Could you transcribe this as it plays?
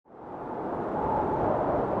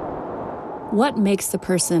What makes the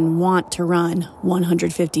person want to run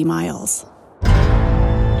 150 miles?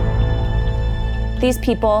 These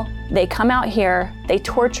people, they come out here, they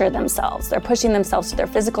torture themselves. They're pushing themselves to their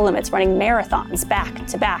physical limits, running marathons back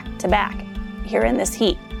to back to back here in this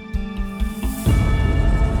heat.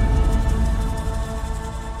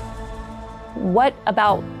 What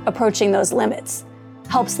about approaching those limits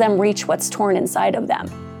helps them reach what's torn inside of them?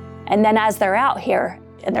 And then as they're out here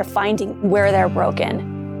and they're finding where they're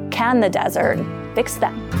broken, can the desert fix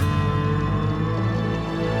them?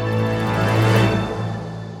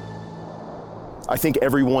 I think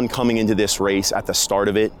everyone coming into this race at the start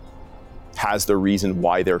of it has the reason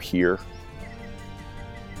why they're here.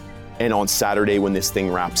 And on Saturday when this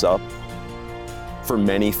thing wraps up, for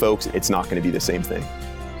many folks, it's not going to be the same thing.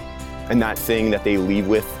 And that thing that they leave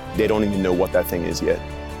with, they don't even know what that thing is yet.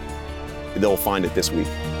 They'll find it this week.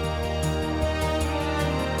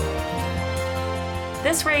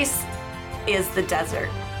 This race is the desert,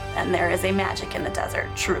 and there is a magic in the desert,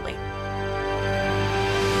 truly.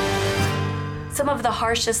 Some of the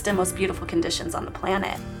harshest and most beautiful conditions on the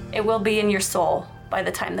planet. It will be in your soul by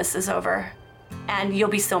the time this is over, and you'll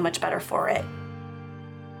be so much better for it.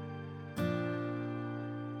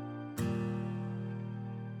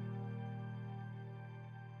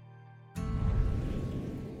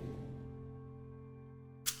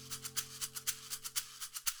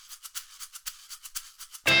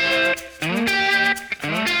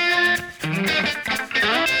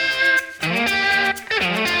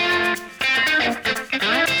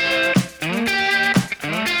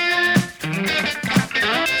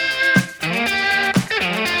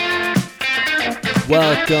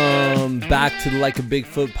 Welcome back to the Like a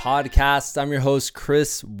Bigfoot podcast. I'm your host,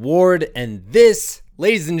 Chris Ward, and this,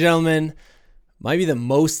 ladies and gentlemen, might be the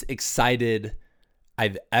most excited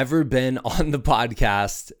I've ever been on the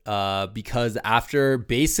podcast because after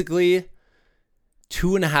basically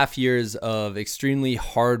 2.5 years of extremely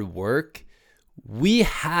hard work, we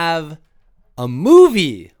have a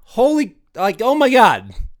movie. Oh my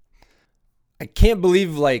God. I can't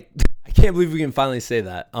believe we can finally say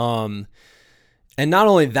that. And not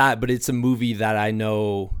only that, but it's a movie that I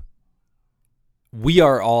know we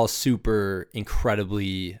are all super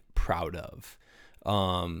incredibly proud of,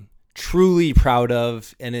 truly proud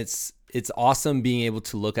of. And it's awesome being able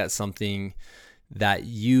to look at something that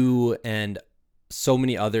you and so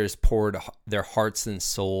many others poured their hearts and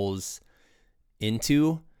souls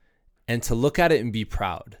into, and to look at it and be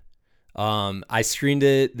proud. I screened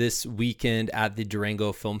it this weekend at the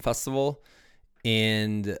Durango Film Festival,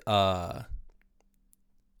 and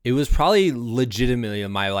it was probably legitimately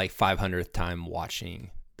my 500th time watching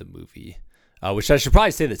the movie, which I should probably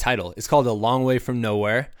say the title. It's called A Long Way from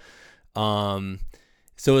Nowhere. So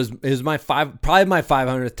it was probably my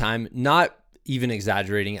 500th time, not even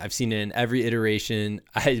exaggerating. I've seen it in every iteration.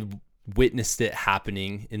 I witnessed it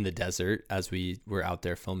happening in the desert as we were out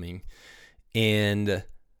there filming. And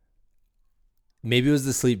maybe it was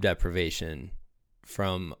the sleep deprivation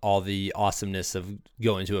from all the awesomeness of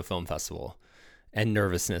going to a film festival and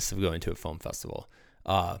nervousness of going to a film festival.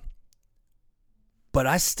 But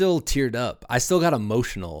I still teared up. I still got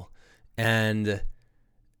emotional, and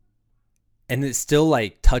it still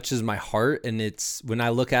touches my heart. And it's, when I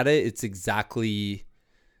look at it, it's exactly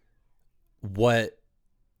what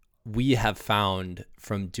we have found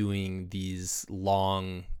from doing these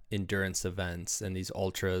long endurance events and these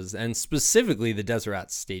ultras, and specifically the Desert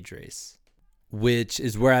Rats stage race, which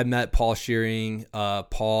is where I met Paul Shearing.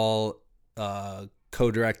 Paul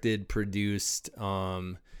co-directed, produced,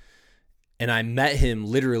 and I met him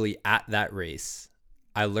literally at that race.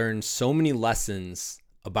 I learned so many lessons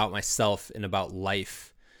about myself and about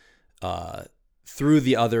life through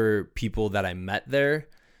the other people that I met there,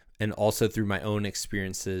 and also through my own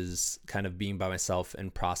experiences kind of being by myself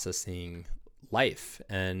and processing life,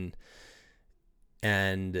 and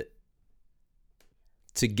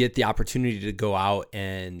to get the opportunity to go out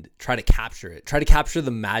and try to capture the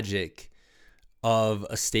magic of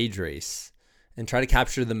a stage race, and try to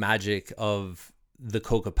capture the magic of the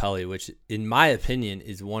Kokopelli, which in my opinion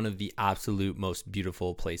is one of the absolute most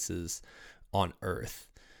beautiful places on earth.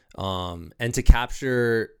 And to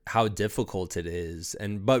capture how difficult it is.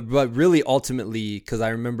 But really ultimately, because I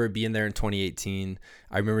remember being there in 2018,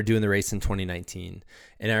 I remember doing the race in 2019,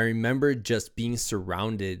 and I remember just being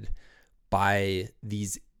surrounded by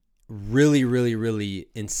these really, really, really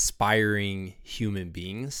inspiring human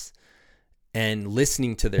beings, and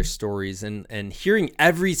listening to their stories, and hearing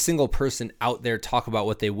every single person out there talk about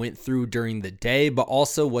what they went through during the day, but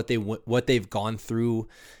also what they've gone through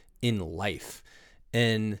in life.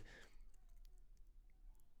 And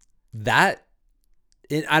that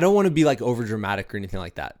and I don't want to be like over dramatic or anything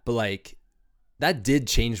like that, but like that did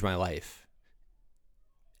change my life.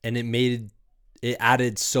 And it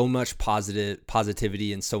added so much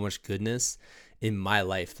positivity and so much goodness in my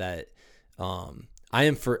life that I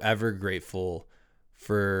am forever grateful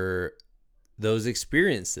for those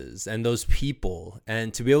experiences and those people,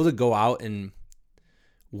 and to be able to go out and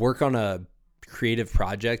work on a creative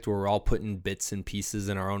project where we're all putting bits and pieces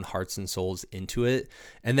in our own hearts and souls into it.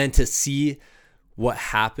 And then to see what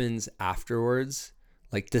happens afterwards,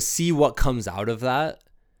 like to see what comes out of that,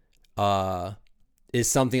 is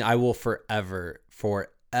something I will forever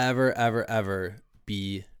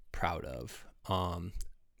be proud of.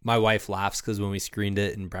 My wife laughs because when we screened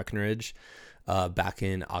it in Breckenridge back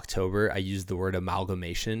in October, I used the word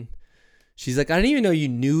amalgamation. She's like, I didn't even know you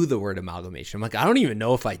knew the word amalgamation. I'm like, I don't even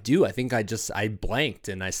know if I do. I think I blanked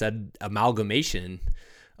and I said amalgamation.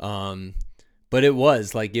 But it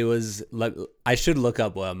was like, I should look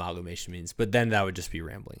up what amalgamation means, but then that would just be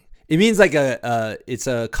rambling. It means like it's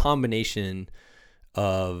a combination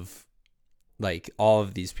of like all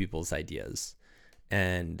of these people's ideas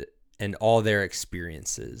and all their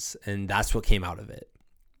experiences. And that's what came out of it.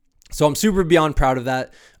 So I'm super beyond proud of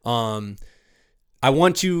that. I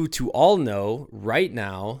want you to all know right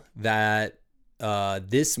now that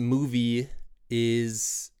this movie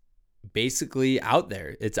is basically out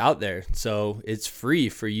there. It's out there. So it's free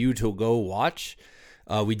for you to go watch.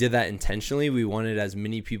 We did that intentionally. We wanted as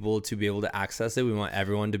many people to be able to access it. We want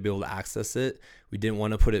everyone to be able to access it. We didn't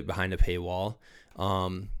want to put it behind a paywall.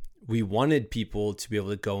 We wanted people to be able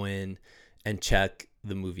to go in and check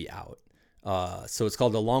the movie out. So it's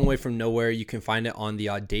called A Long Way From Nowhere. You can find it on the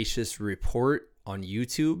Audacious Report on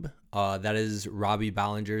YouTube. That is Robbie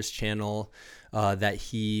Ballinger's channel that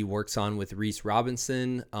he works on with Reese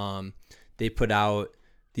Robinson. They put out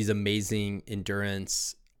these amazing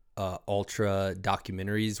endurance ultra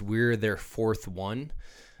documentaries. We're their fourth one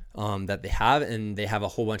that they have, and they have a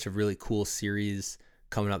whole bunch of really cool series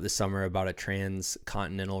coming up this summer about a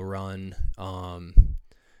transcontinental run.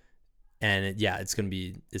 And it's gonna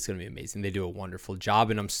be amazing. They do a wonderful job,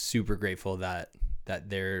 and I'm super grateful that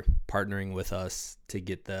they're partnering with us to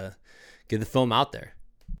get the film out there.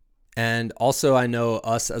 And also, I know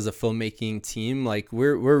us as a filmmaking team, like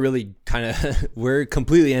we're really kind of we're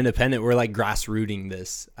completely independent. We're like grassrooting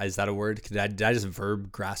this. Is that a word? Did I just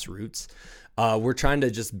verb grassroots? We're trying to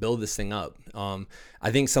just build this thing up.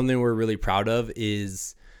 I think something we're really proud of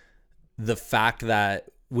is the fact that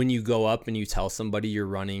when you go up and you tell somebody you're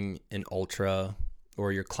running an ultra,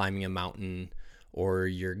 or you're climbing a mountain, or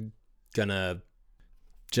you're gonna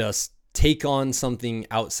just take on something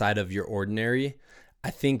outside of your ordinary, I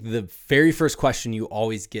think the very first question you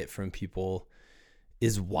always get from people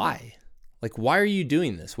is why? Like, why are you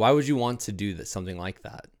doing this? Why would you want to do this, something like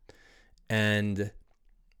that? And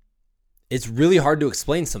it's really hard to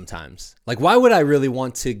explain sometimes. Like, why would I really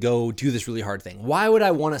want to go do this really hard thing? Why would I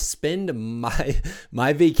want to spend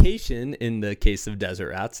my vacation, in the case of Desert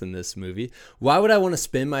Rats in this movie, why would I want to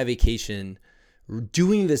spend my vacation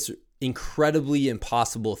doing this incredibly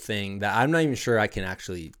impossible thing that I'm not even sure I can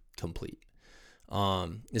actually complete?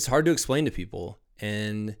 It's hard to explain to people.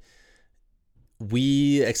 And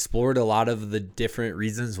we explored a lot of the different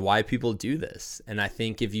reasons why people do this. And I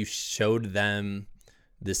think if you showed them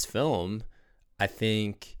this film, I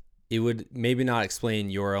think it would maybe not explain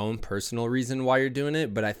your own personal reason why you're doing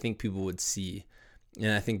it, but I think people would see,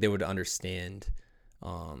 and I think they would understand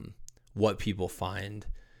what people find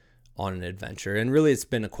on an adventure. And really, it's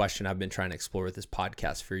been a question I've been trying to explore with this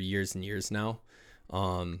podcast for years and years now.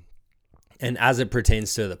 And as it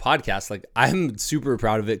pertains to the podcast, like, I'm super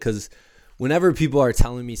proud of it, because whenever people are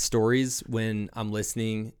telling me stories when I'm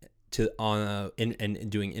listening to and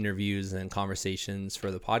doing interviews and conversations for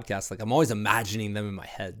the podcast, like, I'm always imagining them in my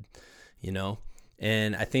head, you know?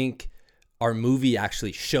 And I think our movie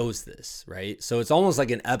actually shows this, right? So it's almost like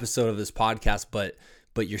an episode of this podcast, but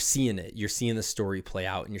you're seeing it. You're seeing the story play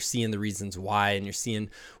out, and you're seeing the reasons why, and you're seeing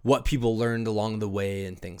what people learned along the way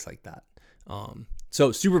and things like that.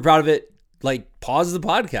 So super proud of it. Like, pause the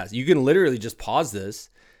podcast. You can literally just pause this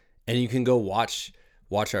and you can go watch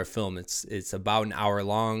our film. It's about an hour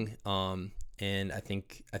long. And I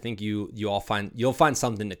think you'll find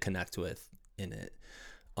something to connect with in it.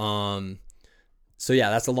 So yeah,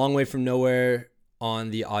 that's A Long Way From Nowhere on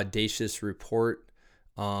the Audacious Report.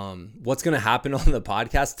 What's going to happen on the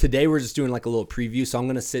podcast today? We're just doing like a little preview. So I'm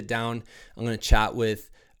going to sit down. I'm going to chat with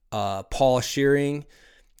Paul Shearing,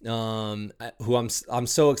 who I'm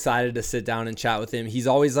so excited to sit down and chat with him. He's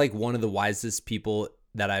always like one of the wisest people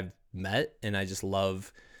that I've met, and I just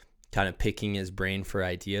love kind of picking his brain for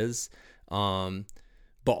ideas.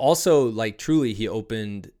 but also like truly he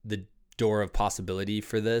opened the door of possibility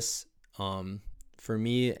for this for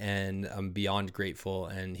me, and I'm beyond grateful.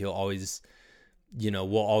 And he'll always, he'll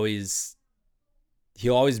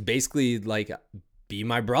always basically like be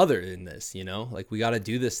my brother in this, like we got to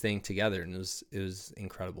do this thing together. And it was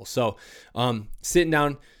incredible. So sitting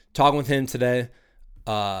down, talking with him today.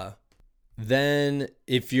 Then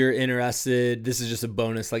if you're interested, this is just a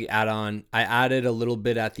bonus, like add on. I added a little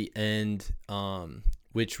bit at the end,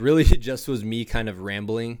 which really just was me kind of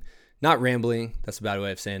rambling. Not rambling, that's a bad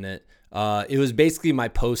way of saying it. It was basically my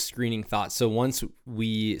post-screening thoughts. So once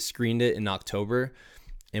we screened it in October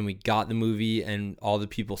and we got the movie and all the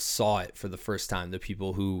people saw it for the first time, the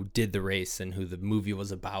people who did the race and who the movie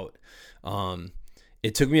was about,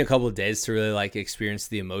 it took me a couple of days to really like experience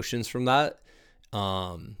the emotions from that.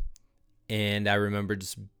 And I remember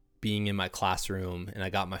just being in my classroom and I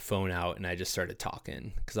got my phone out and I just started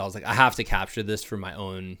talking because I was like, I have to capture this for my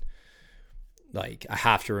own, like I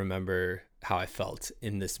have to remember how I felt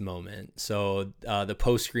in this moment. So the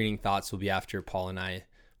post-screening thoughts will be after Paul and I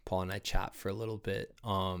chat for a little bit.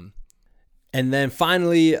 And then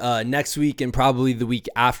finally, next week and probably the week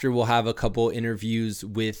after, we'll have a couple interviews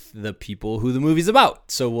with the people who the movie's about.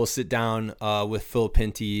 So we'll sit down with Phil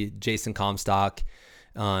Pinty, Jason Comstock,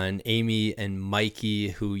 and Amy and Mikey,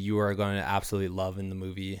 who you are going to absolutely love in the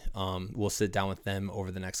movie. We'll sit down with them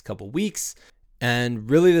over the next couple weeks. And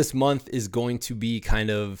really this month is going to be kind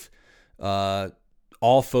of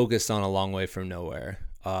all focused on A Long Way from Nowhere.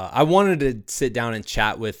 I wanted to sit down and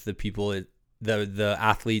chat with the people, the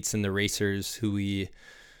athletes and the racers who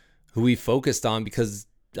we focused on, because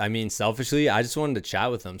I mean, selfishly, I just wanted to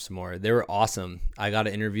chat with them some more. They were awesome. I got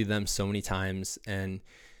to interview them so many times and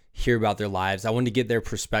hear about their lives. I wanted to get their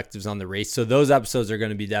perspectives on the race. So those episodes are going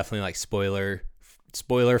to be definitely like spoiler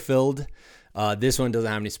filled. This one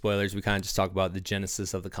doesn't have any spoilers. We kind of just talk about the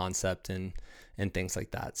genesis of the concept and things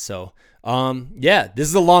like that. So, this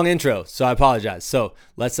is a long intro, so I apologize. So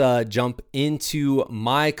let's jump into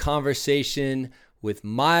my conversation with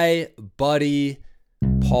my buddy,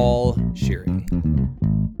 Paul Shearing.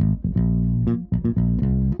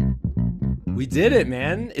 We did it,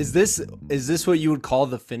 man. Is this what you would call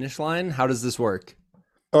the finish line? How does this work?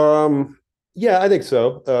 Yeah, I think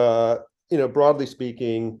so. Broadly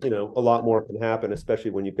speaking, a lot more can happen,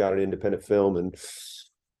 especially when you've got an independent film, and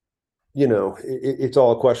it's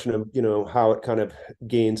all a question of how it kind of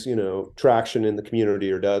gains traction in the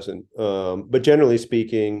community or doesn't. But generally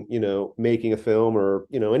speaking, making a film or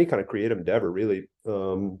any kind of creative endeavor really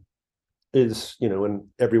is and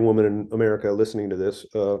every woman in America listening to this,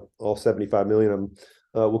 all 75 million of them,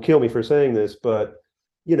 will kill me for saying this, but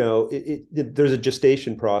there's a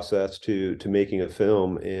gestation process to making a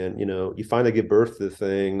film, and you finally give birth to the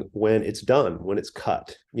thing when it's done, when it's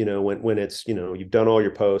cut, when it's you've done all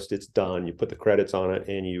your post, it's done, you put the credits on it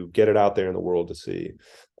and you get it out there in the world to see,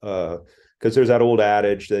 because there's that old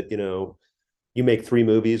adage that you make 3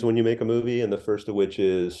 movies when you make a movie, and the first of which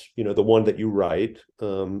is the one that you write,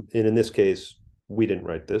 and in this case we didn't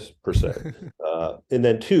write this per se, and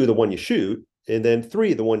then 2, the one you shoot, and then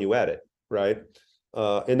 3, the one you edit, right?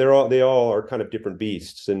 And they all are kind of different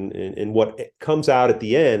beasts, and what comes out at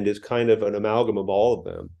the end is kind of an amalgam of all of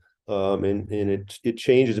them, and it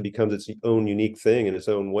changes, it becomes its own unique thing in its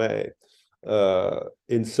own way,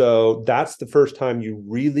 and so that's the first time you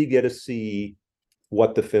really get to see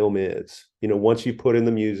what the film is. Once you put in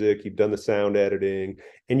the music, you've done the sound editing,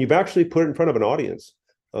 and you've actually put it in front of an audience,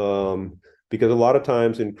 because a lot of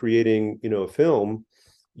times in creating a film,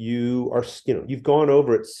 you've gone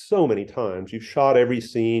over it so many times, you've shot every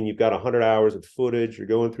scene, you've got 100 hours of footage, you're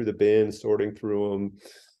going through the bins, sorting through them,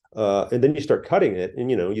 and then you start cutting it, and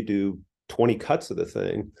you do 20 cuts of the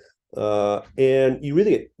thing, and you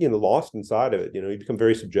really get lost inside of it. You become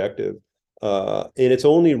very subjective, and it's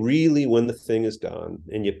only really when the thing is done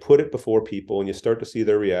and you put it before people and you start to see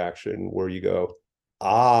their reaction where you go,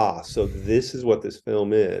 so this is what this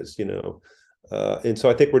film is. And so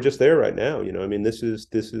I think we're just there right now. I mean, this is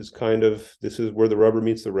where the rubber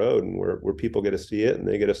meets the road, and where people get to see it and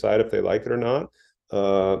they get to decide if they like it or not.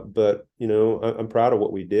 But I'm proud of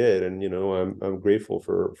what we did, and I'm grateful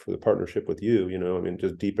for the partnership with you. I mean,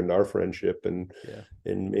 just deepened our friendship and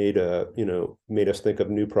made us think of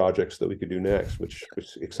new projects that we could do next, which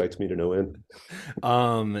excites me to no end.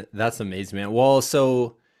 That's amazing, man. Well,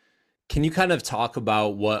 so can you kind of talk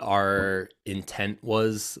about what our intent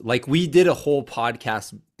was? Like, we did a whole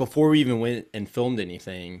podcast before we even went and filmed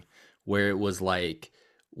anything, where it was like,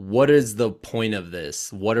 what is the point of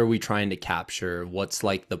this? What are we trying to capture? What's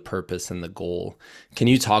like the purpose and the goal? Can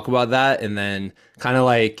you talk about that? And then kind of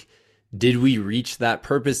like did we reach that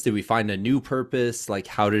purpose? Did we find a new purpose? Like,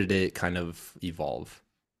 how did it kind of evolve?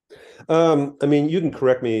 I mean, you can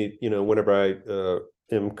correct me, whenever I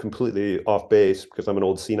am completely off base because I'm an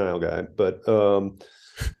old senile guy. But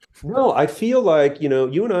no, I feel like,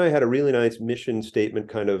 you and I had a really nice mission statement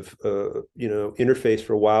kind of, interface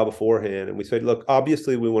for a while beforehand. And we said, look,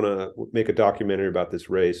 obviously we want to make a documentary about this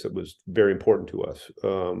race that was very important to us,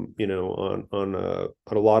 on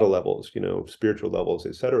a lot of levels, spiritual levels,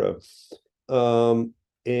 et cetera.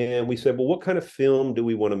 And we said, well, what kind of film do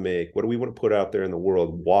we want to make? What do we want to put out there in the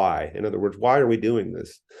world? Why? In other words, why are we doing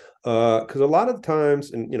this? Because a lot of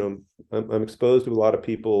times, and I'm exposed to a lot of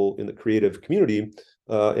people in the creative community,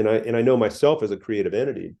 and I know myself as a creative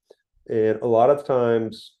entity, and a lot of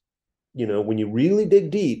times, when you really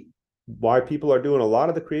dig deep, why people are doing a lot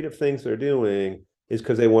of the creative things they're doing is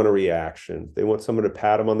because they want a reaction. They want someone to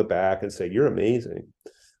pat them on the back and say, "You're amazing."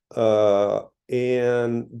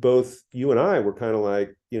 And both you and I were kind of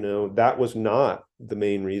like, that was not the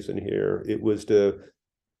main reason here. It was to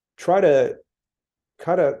try to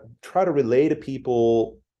relay to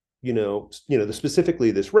people,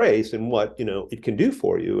 specifically this race and what, it can do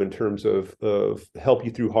for you in terms of help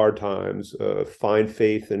you through hard times, find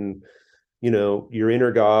faith in, your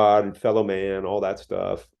inner God and fellow man, all that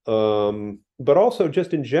stuff. But also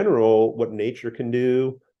just in general, what nature can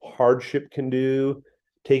do, hardship can do,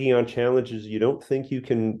 taking on challenges you don't think you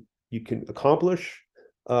can accomplish,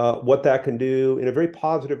 what that can do in a very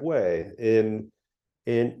positive way. And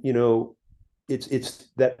it's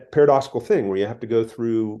that paradoxical thing where you have to go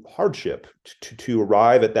through hardship to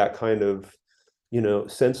arrive at that kind of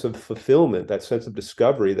sense of fulfillment, that sense of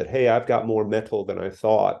discovery that, hey, I've got more metal than I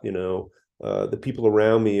thought. The people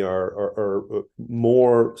around me are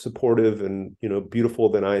more supportive and beautiful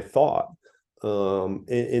than I thought.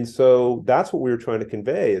 And so that's what we were trying to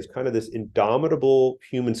convey, is kind of this indomitable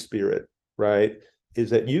human spirit, right?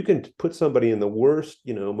 Is that you can put somebody in the worst,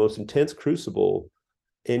 most intense crucible,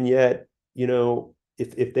 and yet,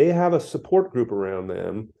 if they have a support group around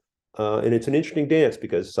them, and it's an interesting dance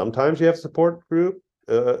because sometimes you have a support group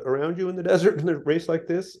around you in the desert in a race like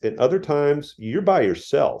this, and other times you're by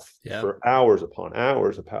yourself for hours upon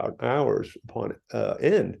hours upon hours upon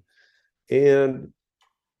end. And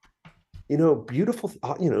beautiful,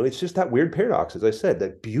 it's just that weird paradox, as I said,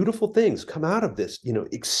 that beautiful things come out of this,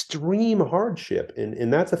 extreme hardship.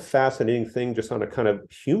 And that's a fascinating thing just on a kind of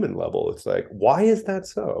human level. It's like, why is that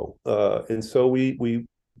so? And so we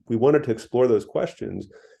wanted to explore those questions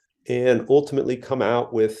and ultimately come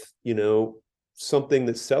out with, something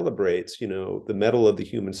that celebrates, the metal of the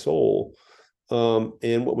human soul.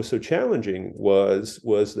 And what was so challenging was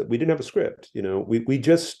that we didn't have a script.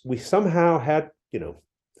 We somehow had,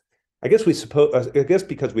 I guess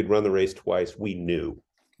because we'd run the race twice, we knew.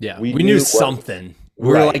 Yeah, we knew something.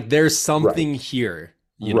 We're like, there's something here,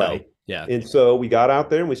 right. Yeah. And so we got out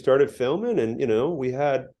there and we started filming, and we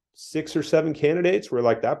had 6 or 7 candidates where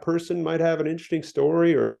like that person might have an interesting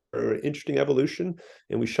story or an interesting evolution,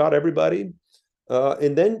 and we shot everybody.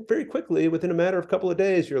 And then very quickly, within a matter of a couple of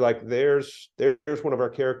days, you're like, there's one of our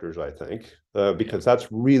characters, I think, because that's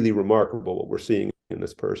really remarkable what we're seeing in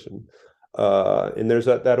this person. And there's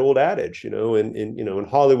that old adage, in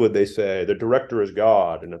Hollywood, they say the director is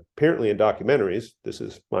God. And apparently in documentaries, this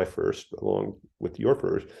is my first, along with your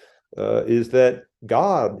first, is that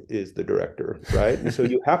God is the director, right? And so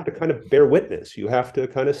you have to kind of bear witness. You have to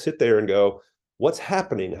kind of sit there and go, what's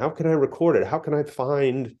happening? How can I record it? How can I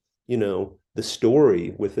find, the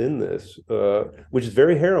story within this, which is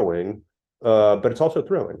very harrowing. But it's also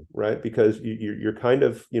thrilling, right? Because you're kind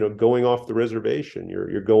of, going off the reservation.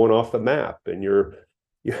 You're going off the map, and you're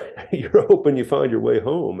hoping you find your way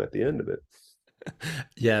home at the end of it.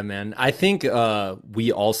 Yeah, man. I think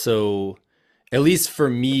we also, at least for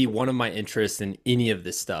me, one of my interests in any of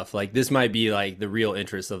this stuff, like this might be like the real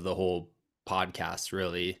interest of the whole podcast,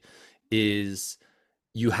 really, is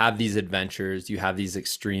you have these adventures, you have these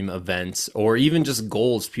extreme events, or even just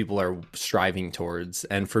goals people are striving towards.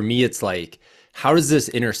 And for me, it's like, how does this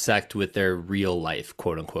intersect with their real life,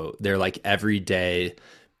 quote unquote? They're like every day,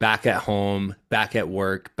 back at home, back at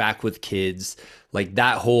work, back with kids, like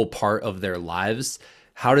that whole part of their lives.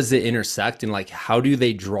 How does it intersect? And like, how do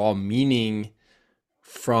they draw meaning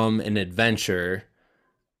from an adventure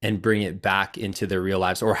and bring it back into their real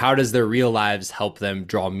lives? Or how does their real lives help them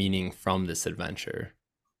draw meaning from this adventure?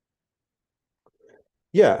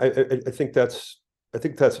 Yeah, I think that's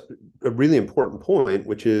a really important point,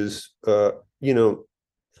 which is, this,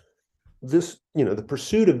 the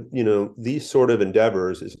pursuit of, these sort of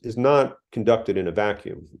endeavors is not conducted in a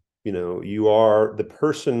vacuum. You are the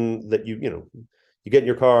person that you get in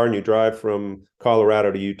your car and you drive from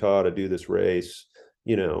Colorado to Utah to do this race.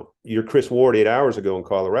 You know, you're Chris Ward 8 hours ago in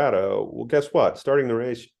Colorado. Well, guess what? Starting the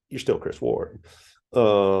race, you're still Chris Ward.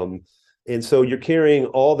 And so you're carrying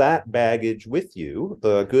all that baggage with you,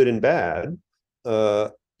 good and bad.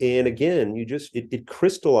 And again, it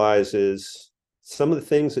crystallizes some of the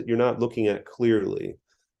things that you're not looking at clearly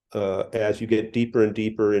as you get deeper and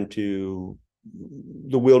deeper into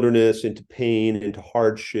the wilderness, into pain, into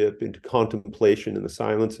hardship, into contemplation in the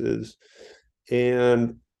silences.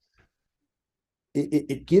 And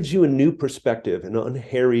it gives you a new perspective, an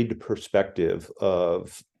unharried perspective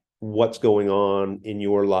of what's going on in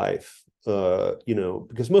your life. You know,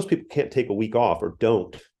 because most people can't take a week off or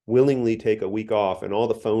don't willingly take a week off, and all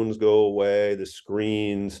the phones go away, the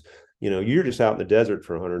screens, you know, you're just out in the desert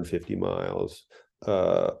for 150 miles.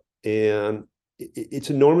 And it's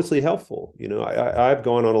enormously helpful. You know, I've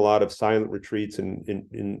gone on a lot of silent retreats in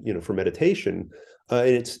you know, for meditation.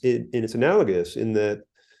 And it's analogous in that,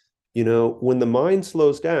 you know, when the mind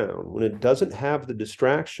slows down, when it doesn't have the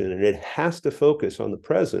distraction and it has to focus on the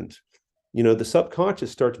present, you know, the subconscious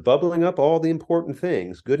starts bubbling up all the important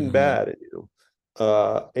things, good and bad,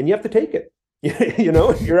 and you have to take it. You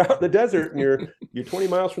know, you're out in the desert and you're 20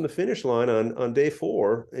 miles from the finish line on day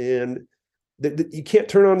 4, and you can't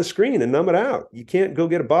turn on the screen and numb it out. You can't go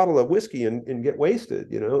get a bottle of whiskey and get wasted.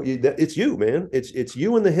 You know, it's you, man. It's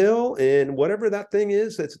you in the hill, and whatever that thing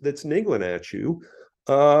is that's niggling at you.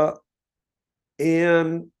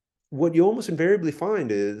 And what you almost invariably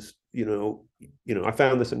find is, you know, I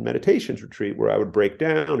found this in meditations retreat where I would break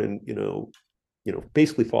down and, you know,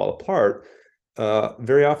 basically fall apart.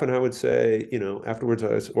 Very often I would say, you know,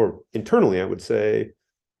 afterwards, or internally, I would say,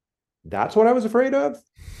 that's what I was afraid of,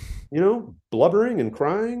 you know, blubbering and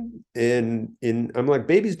crying. And I'm like,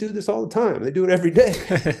 babies do this all the time. They do it every day.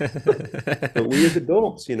 But we as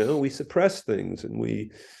adults, you know, we suppress things, and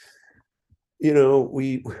we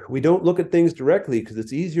don't look at things directly because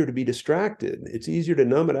it's easier to be distracted. It's easier to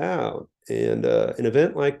numb it out. And an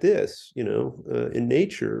event like this, you know, in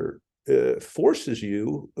nature, forces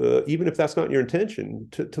you, even if that's not your intention,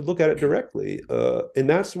 to look at it directly. And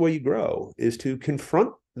that's the way you grow, is to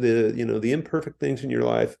confront the imperfect things in your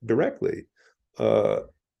life directly.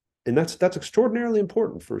 And that's extraordinarily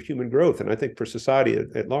important for human growth, and I think for society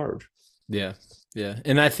at large. Yeah.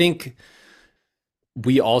 And I think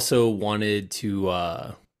we also wanted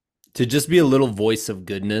to just be a little voice of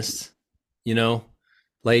goodness, you know,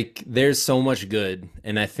 like there's so much good.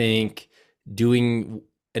 And I think doing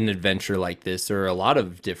an adventure like this, or a lot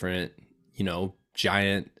of different, you know,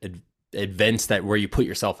 giant events where you put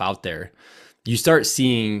yourself out there, you start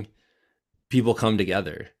seeing people come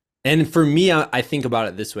together. And for me, I think about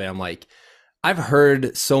it this way. I'm like, I've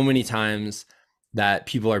heard so many times that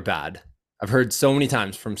people are bad. I've heard so many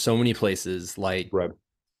times from so many places, like, right.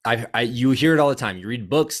 You hear it all the time. You read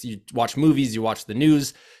books, you watch movies, you watch the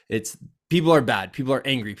news. It's people are bad. People are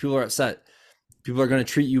angry. People are upset. People are going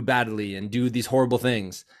to treat you badly and do these horrible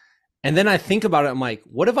things. And then I think about it. I'm like,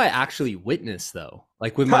 what have I actually witnessed though?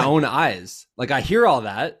 Like with my own eyes, like I hear all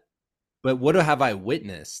that, but what have I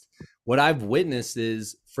witnessed? What I've witnessed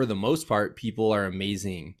is, for the most part, people are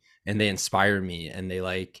amazing and they inspire me, and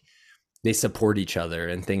they support each other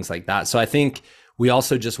and things like that. So I think we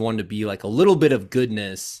also just wanted to be like a little bit of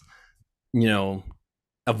goodness, you know,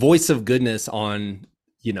 a voice of goodness on,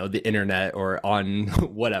 you know, the internet or on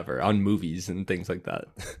whatever, on movies and things like that.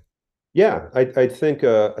 Yeah, I think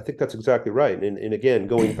that's exactly right. And again,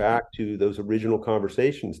 going back to those original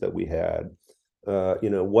conversations that we had, you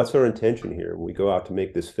know, what's our intention here when we go out to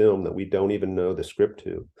make this film that we don't even know the script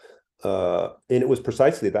to? And it was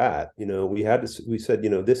precisely that. You know, we said, you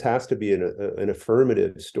know, this has to be an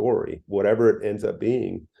affirmative story, whatever it ends up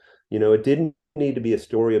being. You know, it didn't need to be a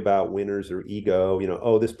story about winners or ego. You know,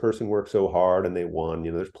 oh, this person worked so hard and they won.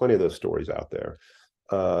 You know, there's plenty of those stories out there.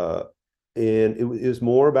 And it was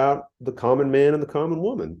more about the common man and the common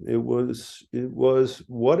woman. It was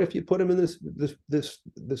what if you put him in this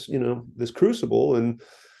you know, this crucible, and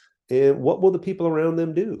what will the people around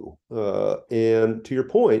them do? And to your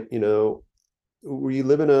point, you know, we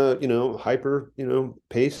live in a, you know, hyper, you know,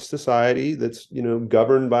 paced society that's, you know,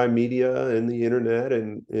 governed by media and the internet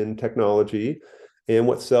and technology. And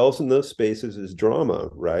what sells in those spaces is drama,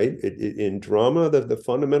 right? In drama, the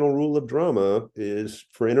fundamental rule of drama is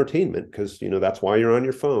for entertainment, because, you know, that's why you're on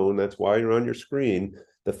your phone. That's why you're on your screen.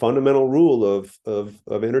 The fundamental rule of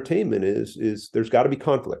entertainment is there's got to be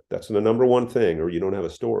conflict. That's the number one thing, or you don't have a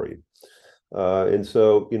story. And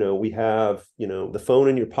so, you know, we have, you know, the phone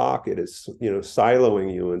in your pocket is, you know,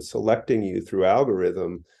 siloing you and selecting you through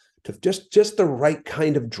algorithm to just the right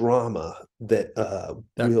kind of drama that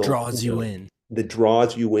draws you in. that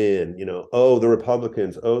draws you in, oh, the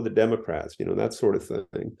Republicans, oh, the Democrats, that sort of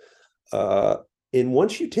thing. And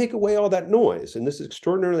once you take away all that noise, and this is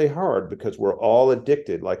extraordinarily hard because we're all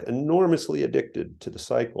addicted, like enormously addicted to the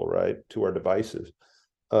cycle, right? To our devices.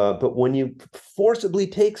 But when you forcibly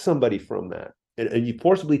take somebody from that, and you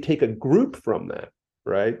forcibly take a group from that,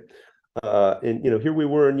 right? And here we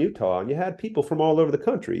were in Utah, and you had people from all over the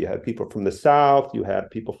country. You had people from the South, you had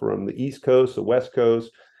people from the East Coast, the West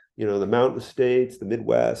Coast, the mountain states, the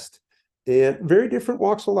Midwest, and very different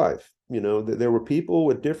walks of life. There were people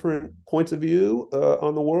with different points of view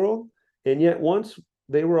on the world, and yet once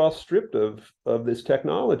they were all stripped of this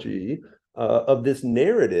technology, of this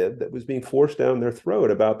narrative that was being forced down their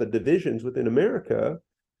throat about the divisions within America,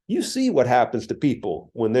 you see what happens to people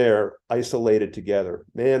when they're isolated together.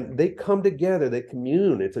 Man, they come together, they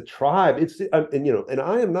commune. It's a tribe. And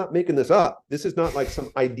I am not making this up. This is not like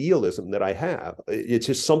some idealism that I have. It's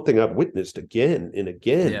just something I've witnessed again and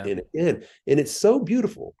again and again. And it's so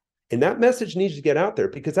beautiful. And that message needs to get out there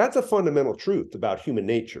because that's a fundamental truth about human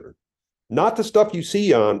nature. Not the stuff you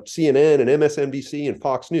see on CNN and MSNBC and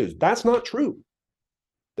Fox News. That's not true.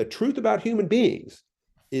 The truth about human beings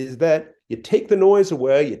is that you take the noise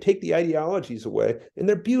away, you take the ideologies away, and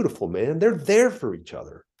they're beautiful, man. They're there for each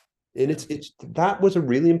other. And that was a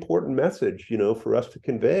really important message, for us to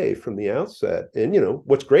convey from the outset. And,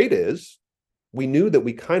 what's great is we knew that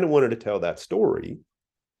we kind of wanted to tell that story,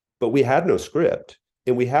 but we had no script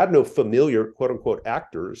and we had no familiar, quote unquote,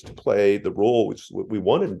 actors to play the role which we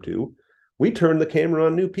wanted them to. We turned the camera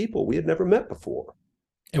on new people we had never met before.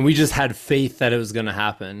 And we just had faith that it was going to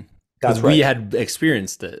happen. That's Because right. we had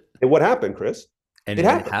experienced it. And what happened, Chris? And it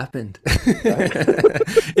happened.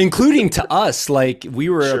 Including to us. Like, we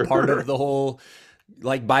were a part of the whole,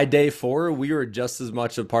 like, by day 4, we were just as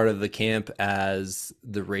much a part of the camp as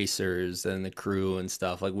the racers and the crew and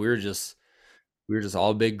stuff. Like, we were just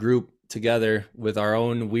all a big group together with our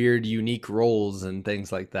own weird, unique roles and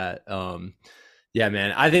things like that. Yeah,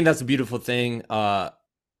 man, I think that's a beautiful thing. I'm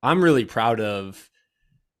really proud of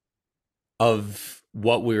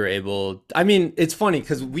what we were able. I mean, it's funny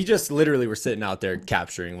because we just literally were sitting out there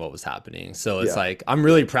capturing what was happening. So it's like, I'm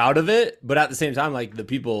really proud of it, but at the same time, like, the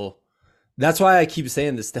people, that's why I keep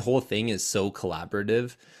saying this, the whole thing is so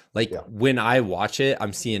collaborative. Like, when I watch it,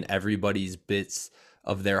 I'm seeing everybody's bits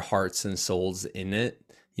of their hearts and souls in it.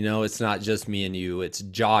 It's not just me and you. It's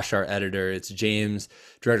Josh, our editor. It's James,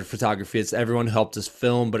 director of photography. It's everyone who helped us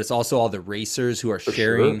film, but it's also all the racers who are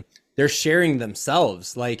sharing. Sure. They're sharing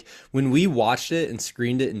themselves. Like, when we watched it and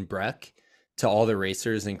screened it in Breck to all the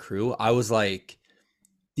racers and crew, I was like,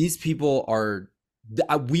 these people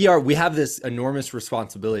we have this enormous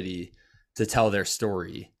responsibility to tell their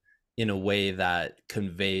story in a way that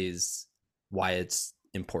conveys why it's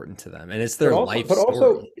important to them. And it's their life story.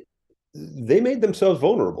 Also, they made themselves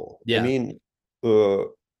vulnerable. Yeah. I mean,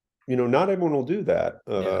 not everyone will do that.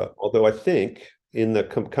 Although I think in the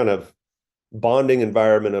kind of bonding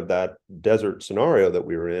environment of that desert scenario that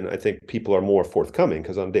we were in, I think people are more forthcoming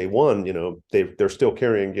because on day 1, they're still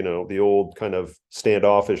carrying, the old kind of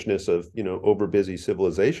standoffishness of, over busy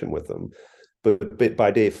civilization with them. But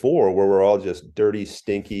by day 4, where we're all just dirty,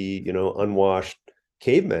 stinky, unwashed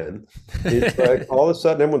cavemen, it's like all of a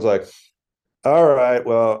sudden everyone's like, all right,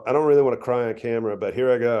 well, I don't really want to cry on camera, but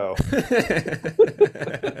here I go.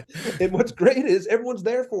 And what's great is everyone's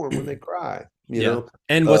there for them when they cry, you know?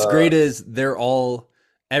 And what's great is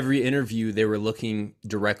every interview, they were looking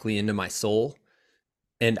directly into my soul.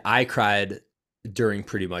 And I cried during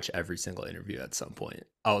pretty much every single interview at some point.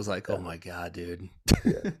 I was like, oh my God, dude.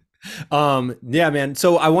 Yeah, man.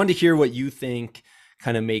 So I wanted to hear what you think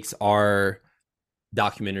kind of makes our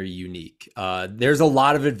documentary unique. There's a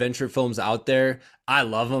lot of adventure films out there. I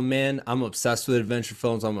love them, man. I'm obsessed with adventure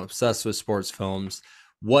films. I'm obsessed with sports films.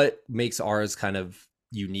 What makes ours kind of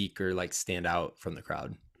unique or like stand out from the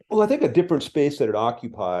crowd? Well, I think a different space that it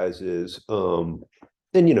occupies is, and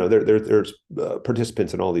there's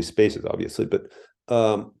participants in all these spaces, obviously, but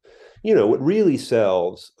what really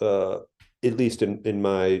sells, at least in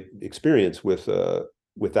my experience with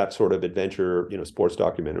that sort of adventure, sports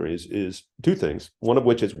documentaries, is 2 things. One of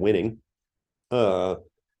which is winning.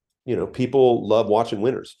 People love watching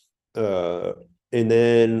winners. And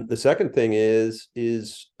then the second thing is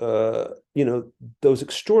those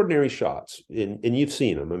extraordinary shots, and you've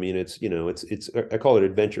seen them. I mean, it's I call it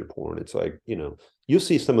adventure porn. It's like, you'll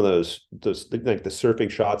see some of those like the surfing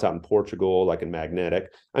shots out in Portugal, like in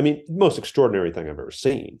Magnetic. I mean, most extraordinary thing I've ever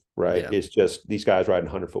seen, right? It's just these guys riding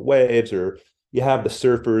 100-foot waves, or you have the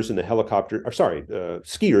surfers and the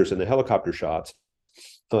skiers and the helicopter shots.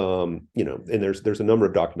 And there's a number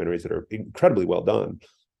of documentaries that are incredibly well done.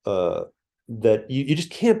 that you just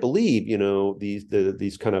can't believe,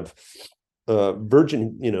 these kind of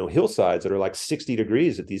virgin, hillsides that are like 60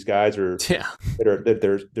 degrees that these guys are,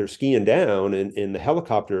 they're skiing down, and the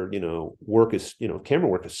helicopter, camera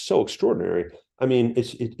work is so extraordinary. I mean,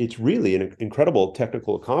 it's really an incredible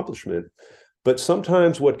technical accomplishment. But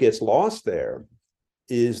sometimes what gets lost there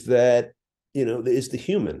is that, is the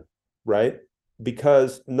human, right?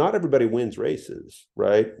 Because not everybody wins races,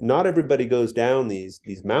 right? Not everybody goes down these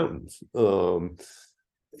mountains.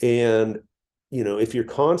 And, if you're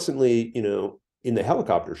constantly, in the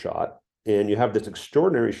helicopter shot, and you have this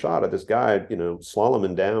extraordinary shot of this guy,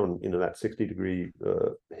 slaloming down, that 60-degree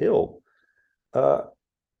hill,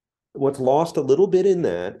 what's lost a little bit in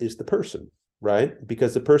that is the person, right?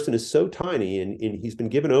 Because the person is so tiny, and he's been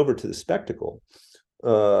given over to the spectacle.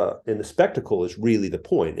 And the spectacle is really the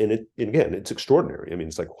point. And again, it's extraordinary. I mean,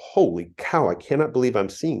 it's like, holy cow, I cannot believe I'm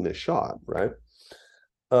seeing this shot, right?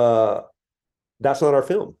 That's not our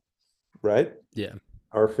film, right? Yeah.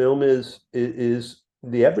 Our film is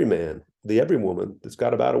the everyman, the everywoman that's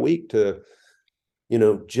got about a week to,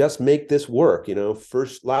 just make this work,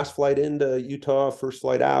 last flight into Utah, first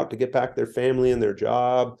flight out to get back to their family and their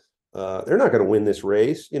job. They're not going to win this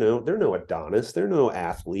race. They're no Adonis. They're no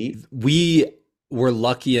athlete. We were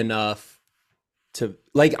lucky enough to,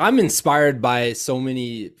 like, I'm inspired by so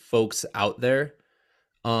many folks out there.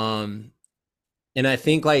 And I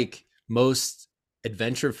think like most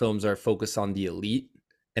adventure films are focused on the elite,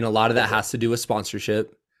 and a lot of that has to do with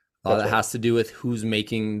sponsorship. A lot of that has to do with who's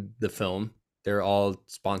making the film. They're all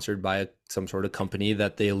sponsored by some sort of company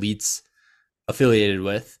that the elite's affiliated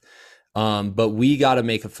with. But we got to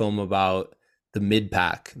make a film about the mid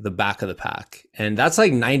pack, the back of the pack. And that's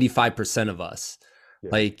like 95% of us. Yeah.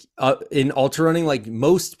 Like in ultra running, like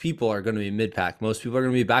most people are going to be mid pack. Most people are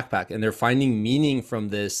going to be backpack, and they're finding meaning from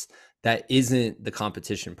this that isn't the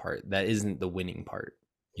competition part, that isn't the winning part,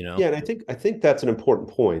 Yeah. And I think that's an important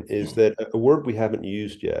point, is that a word we haven't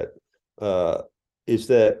used yet, is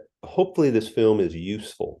that hopefully this film is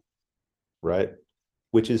useful, right?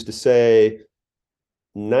 Which is to say,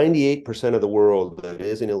 98% of the world that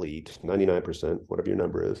is an elite, 99%, whatever your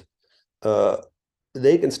number is,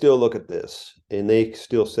 they can still look at this and they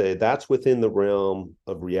still say, that's within the realm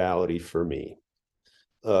of reality for me.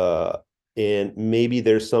 And maybe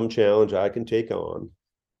there's some challenge I can take on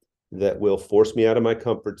that will force me out of my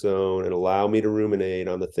comfort zone and allow me to ruminate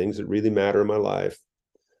on the things that really matter in my life.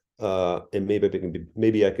 And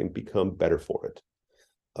maybe I can become better for it.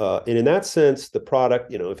 And in that sense, the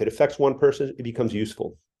product, if it affects one person, it becomes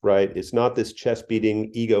useful, right? It's not this chest beating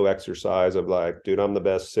ego exercise of like, dude, I'm the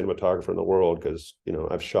best cinematographer in the world because,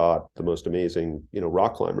 I've shot the most amazing,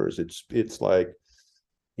 rock climbers. It's like,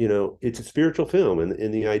 it's a spiritual film.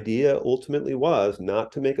 And the idea ultimately was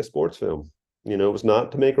not to make a sports film. It was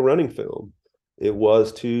not to make a running film. It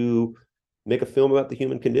was to make a film about the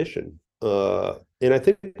human condition. And I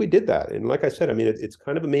think we did that. And like I said, I mean, it's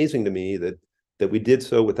kind of amazing to me that we did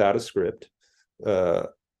so without a script,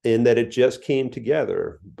 and that it just came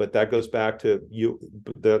together. But that goes back to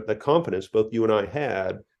the confidence both you and I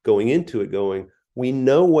had going into it, going, we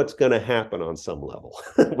know what's going to happen on some level.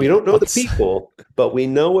 We don't know the people, but we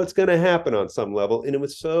know what's going to happen on some level. And it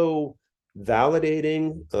was so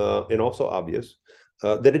validating and also obvious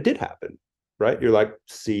that it did happen, right? You're like,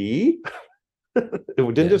 see, it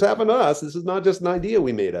didn't just happen to us. This is not just an idea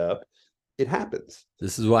we made up. It happens.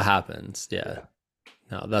 This is what happens. Yeah.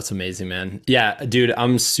 No, that's amazing, man. Yeah, dude,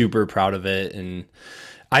 I'm super proud of it. And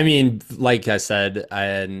I mean, like I said,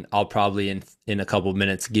 and I'll probably in a couple of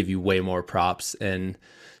minutes give you way more props and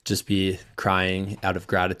just be crying out of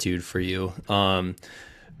gratitude for you.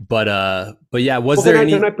 But yeah, there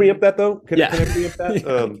any? Can I preempt that though? Can I preempt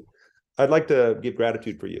that? I'd like to give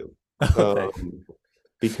gratitude for you.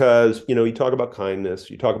 Because, you talk about kindness,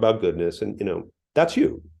 you talk about goodness, and, that's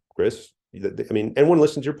you, Chris. I mean, anyone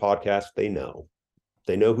listens to your podcast, they know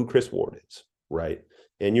who Chris Ward is, right?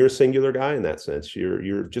 And you're a singular guy in that sense.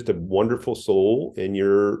 You're just a wonderful soul, and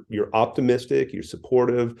you're optimistic, you're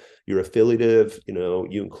supportive, you're affiliative, you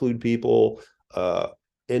include people,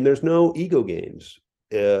 and there's no ego games.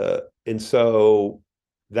 And so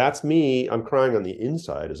that's me. I'm crying on the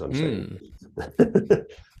inside as I'm saying.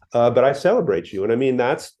 But I celebrate you. And I mean,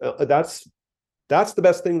 that's the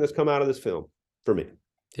best thing that's come out of this film for me.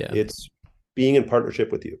 Yeah. It's being in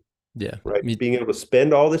partnership with you. Yeah. Right. Being able to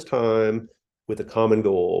spend all this time with a common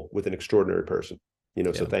goal with an extraordinary person,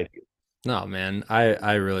 so thank you. No, man,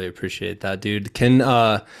 I really appreciate that, dude. Can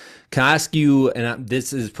I ask you, and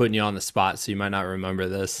this is putting you on the spot, so you might not remember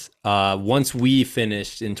this. Once we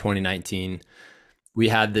finished in 2019, we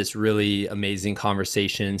had this really amazing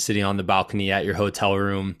conversation sitting on the balcony at your hotel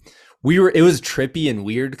room it was trippy and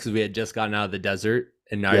weird because we had just gotten out of the desert,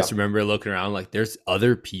 and I just remember looking around like there's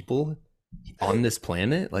other people on this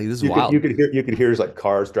planet. Like, this is wild. You could hear like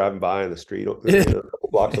cars driving by in the street, a couple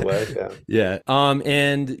blocks away. Yeah.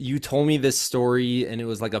 And you told me this story, and it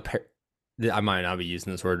was like I might not be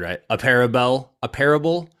using this word right. A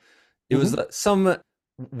parable. It was some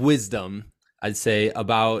wisdom, I'd say,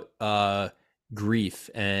 about grief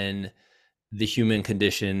and the human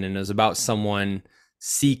condition, and it was about someone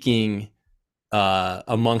seeking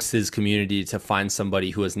amongst his community to find somebody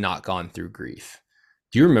who has not gone through grief.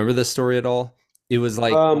 Do you remember this story at all? It was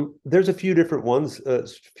like there's a few different ones, a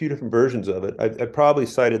few different versions of it. I probably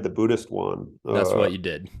cited the Buddhist one. That's what you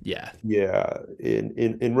did. Yeah.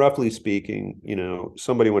 In roughly speaking,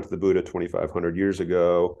 somebody went to the Buddha 2,500 years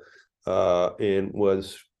ago and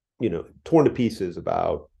was torn to pieces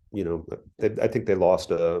about I think they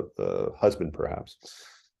lost a husband perhaps,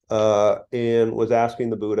 and was asking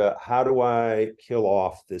the Buddha, how do I kill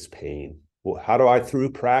off this pain? Well, how do I,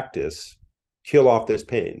 through practice, kill off this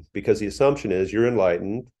pain? Because the assumption is you're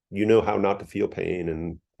enlightened, you know how not to feel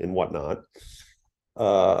pain and whatnot.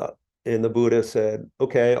 And the Buddha said,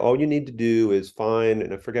 okay, all you need to do is find,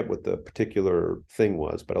 and I forget what the particular thing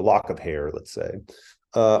was, but a lock of hair, let's say,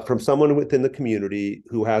 from someone within the community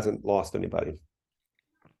who hasn't lost anybody,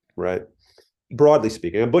 right? Broadly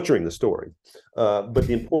speaking, I'm butchering the story. But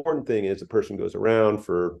the important thing is the person goes around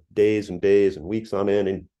for days and days and weeks on end,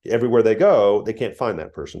 and everywhere they go, they can't find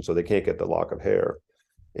that person, so they can't get the lock of hair.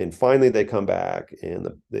 And finally they come back and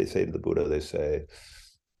they say to the Buddha, they say,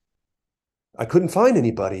 I couldn't find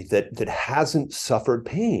anybody that hasn't suffered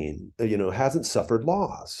pain, hasn't suffered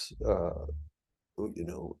loss.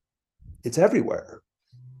 It's everywhere.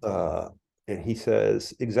 And he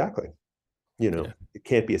says, exactly. It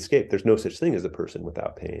can't be escaped. There's no such thing as a person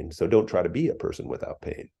without pain. So don't try to be a person without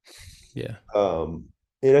pain. Yeah.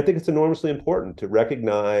 And I think it's enormously important to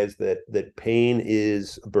recognize that pain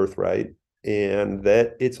is a birthright and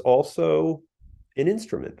that it's also an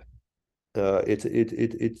instrument. You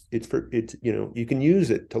can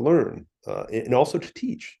use it to learn and also to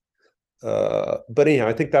teach. But anyhow,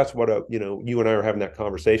 I think that's what you and I were having that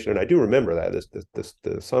conversation, and I do remember that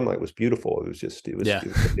the sunlight was beautiful. It was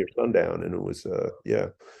near sundown, and it was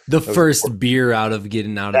the first beer out of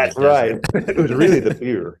getting out of that's the right. It was really the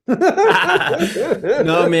beer.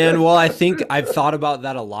 No, man. Well, I think I've thought about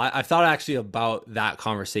that a lot. I've thought actually about that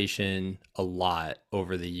conversation a lot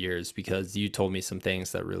over the years, because you told me some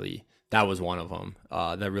things that was one of them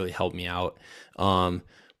that really helped me out.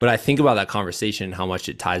 But I think about that conversation, how much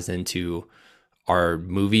it ties into our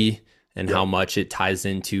movie and how much it ties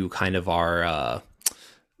into kind of our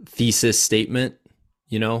thesis statement,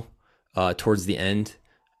 towards the end.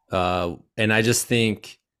 And I just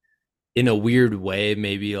think in a weird way,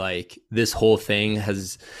 maybe like this whole thing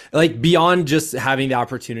has, like, beyond just having the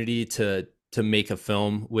opportunity to make a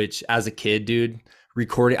film, which as a kid, dude,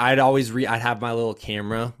 recording, I'd have my little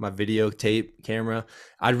camera, my videotape camera.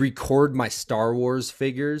 I'd record my Star Wars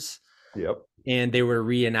figures. Yep. And they were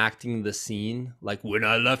reenacting the scene, like, when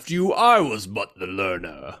I left you, I was but the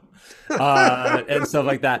learner, and stuff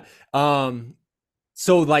like that.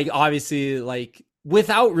 So like, obviously, like,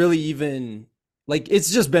 without really even, like,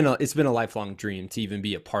 it's been a lifelong dream to even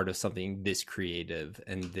be a part of something this creative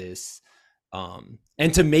and this,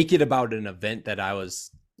 and to make it about an event that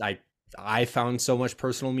I found so much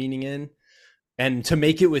personal meaning in, and to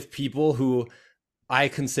make it with people who I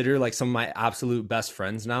consider like some of my absolute best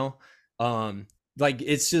friends now. Like,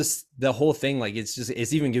 it's just the whole thing, like,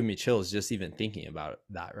 it's even giving me chills just even thinking about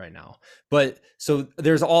that right now. But so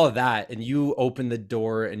there's all of that, and you opened the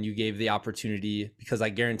door and you gave the opportunity, because I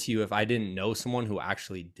guarantee you, if I didn't know someone who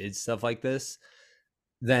actually did stuff like this,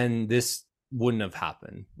 then this wouldn't have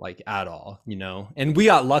happened, like, at all, and we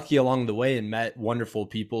got lucky along the way and met wonderful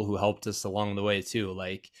people who helped us along the way too,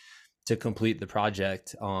 like, to complete the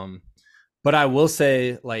project. But I will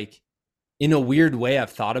say, like, in a weird way, I've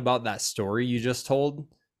thought about that story you just told,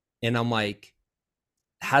 and I'm like,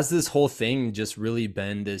 has this whole thing just really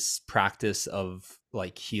been this practice of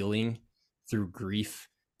like healing through grief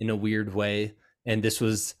in a weird way? And this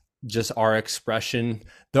was just our expression,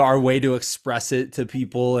 our way to express it to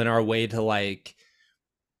people, and our way to, like,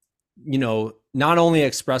 not only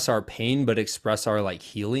express our pain, but express our, like,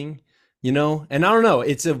 healing, and I don't know,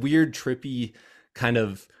 it's a weird, trippy kind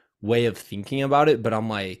of way of thinking about it, but I'm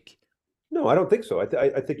like, no, I don't think so. I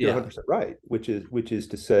think you're 100% right, which is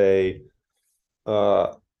to say,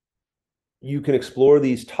 you can explore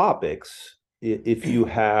these topics if you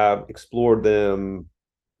have explored them.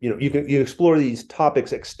 You can explore these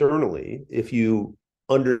topics externally if you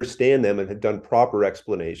understand them and have done proper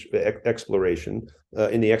exploration.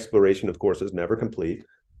 And the exploration, of course, is never complete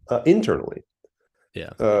internally.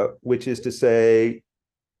 Yeah. Which is to say,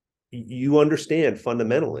 you understand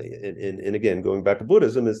fundamentally, and again, going back to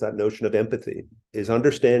Buddhism, is that notion of empathy, is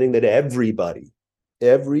understanding that everybody,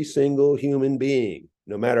 every single human being,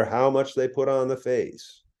 no matter how much they put on the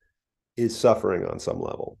face, is suffering on some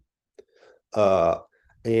level.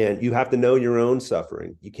 And you have to know your own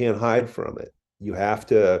suffering. You can't hide from it. You have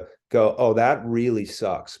to go, oh, that really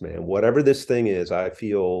sucks, man. Whatever this thing is, I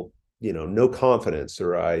feel, no confidence,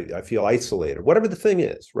 or I feel isolated, whatever the thing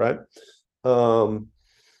is, right?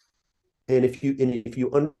 And if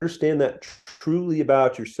you understand that truly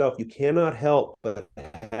about yourself, you cannot help but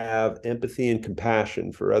have empathy and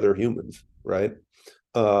compassion for other humans, right?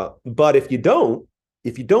 But if you don't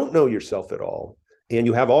know yourself at all, and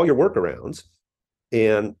you have all your workarounds,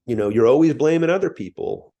 and you're always blaming other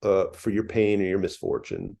people for your pain or your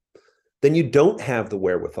misfortune, then you don't have the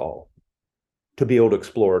wherewithal to be able to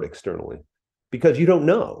explore it externally, because you don't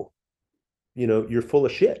know. You're full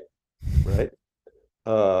of shit, right?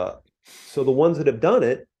 So the ones that have done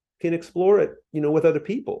it can explore it, with other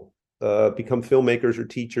people, become filmmakers or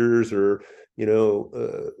teachers or,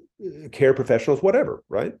 care professionals, whatever,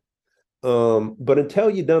 right? But until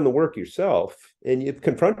you've done the work yourself and you've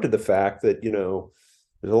confronted the fact that,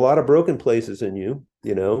 there's a lot of broken places in you,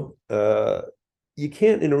 you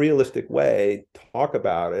can't in a realistic way talk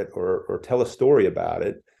about it or tell a story about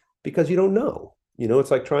it, because you don't know.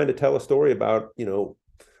 It's like trying to tell a story about,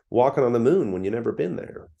 walking on the moon when you've never been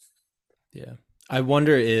there. Yeah. I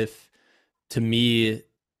wonder if, to me,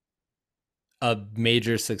 a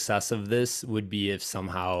major success of this would be if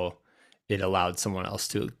somehow it allowed someone else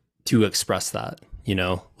to express that,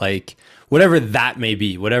 like whatever that may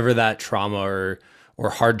be, whatever that trauma or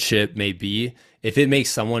hardship may be, if it makes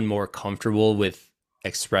someone more comfortable with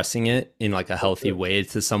expressing it in like a healthy way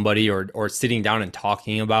to somebody, or sitting down and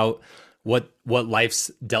talking about what life's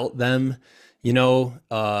dealt them,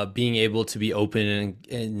 being able to be open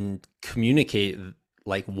and communicate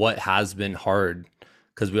like what has been hard,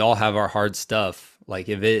 because we all have our hard stuff. Like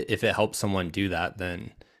if it helps someone do that,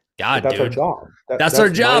 then God, that's dude, our job. That's our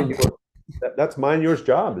job. That's mine, yours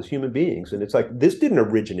job as human beings. And it's like, this didn't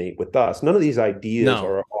originate with us. None of these ideas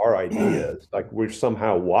are our ideas. Like we're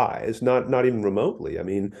somehow wise, not even remotely. I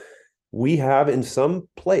mean, we have in some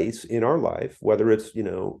place in our life, whether it's,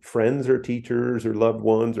 friends or teachers or loved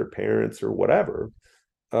ones or parents or whatever,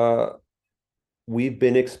 we've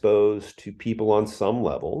been exposed to people on some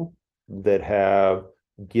level that have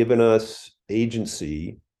given us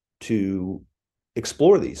agency to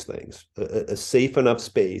explore these things, a safe enough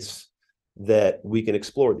space that we can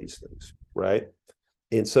explore these things, right?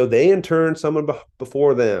 And so they in turn, someone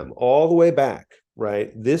before them, all the way back,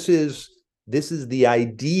 right? This is the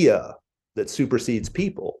idea that supersedes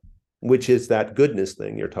people, which is that goodness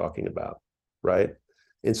thing you're talking about, right?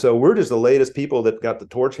 And so we're just the latest people that got the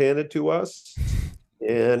torch handed to us.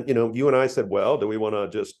 And, you and I said, well, do we want to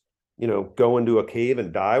just, go into a cave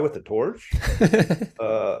and die with the torch?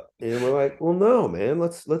 And we're like, well, no, man,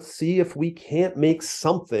 let's see if we can't make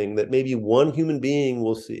something that maybe one human being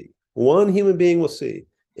will see. One human being will see,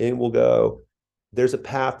 and we'll go, there's a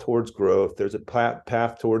path towards growth. There's a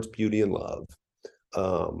path towards beauty and love.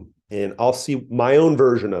 And I'll see my own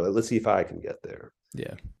version of it. Let's see if I can get there.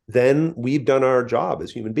 Yeah. Then we've done our job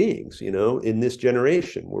as human beings, in this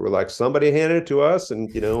generation where we're like, somebody handed it to us,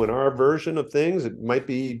 and, in our version of things, it might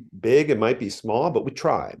be big, it might be small, but we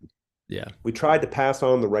tried. Yeah. We tried to pass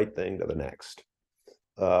on the right thing to the next.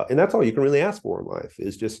 And that's all you can really ask for in life,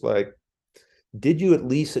 is just like, did you at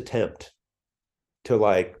least attempt to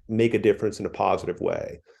like make a difference in a positive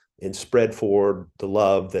way and spread forward the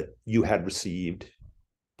love that you had received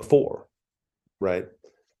before, right?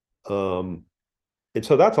 And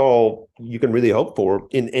so that's all you can really hope for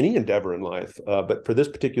in any endeavor in life. But for this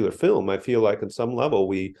particular film, I feel like on some level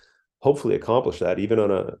we hopefully accomplish that, even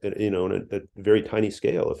on a very tiny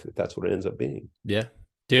scale, if that's what it ends up being. Yeah,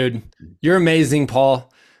 dude, you're amazing, Paul.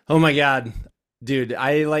 Oh my God, dude,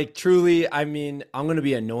 I like truly. I mean, I'm gonna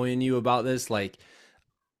be annoying you about this like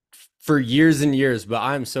for years and years, but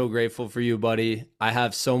I'm so grateful for you, buddy. I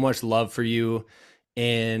have so much love for you,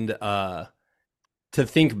 and to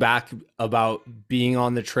think back about being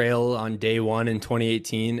on the trail on day one in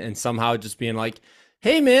 2018 and somehow just being like,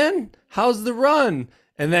 hey man, how's the run?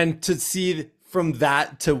 And then to see from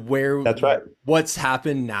that to where that's right, what's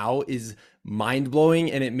happened now is mind blowing.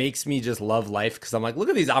 And it makes me just love life, because I'm like, look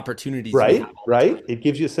at these opportunities. Right. It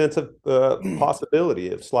gives you a sense of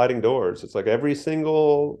possibility, of sliding doors. It's like every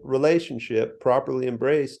single relationship properly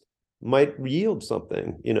embraced might yield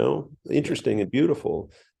something, interesting and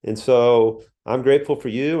beautiful. And so I'm grateful for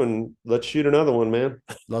you, and let's shoot another one, man.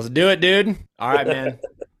 Let's do it, dude. All right, man.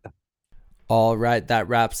 All right, that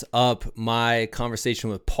wraps up my conversation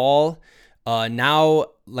with Paul. Now,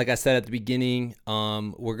 like I said at the beginning,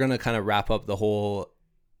 we're going to kind of wrap up the whole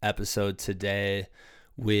episode today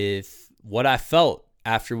with what I felt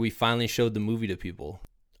after we finally showed the movie to people.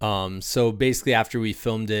 So basically after we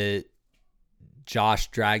filmed it, Josh,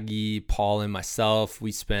 Draghi, Paul, and myself,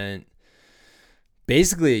 we spent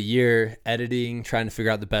basically a year editing, trying to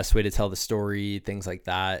figure out the best way to tell the story, things like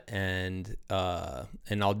that. And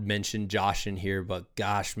I'll mention Josh in here, but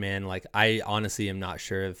gosh, man, like I honestly am not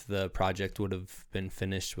sure if the project would have been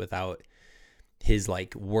finished without his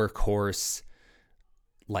like workhorse,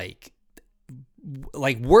 like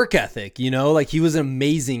work ethic, like he was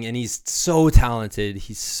amazing and he's so talented.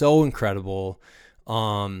 He's so incredible.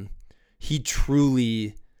 He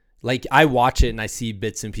truly, like I watch it and I see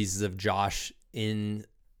bits and pieces of Josh in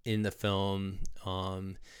the film,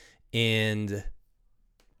 and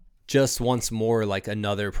just once more, like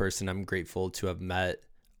another person I'm grateful to have met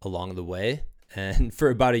along the way. And for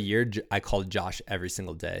about a year, I called Josh every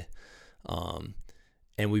single day,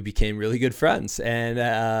 and we became really good friends. And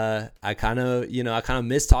I kind of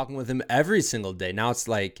miss talking with him every single day. Now it's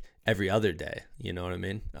like every other day, you know what I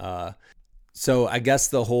mean? So I guess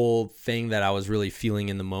the whole thing that I was really feeling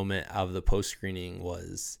in the moment of the post screening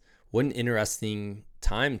was, what an interesting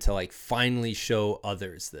time to like finally show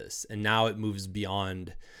others this. And now it moves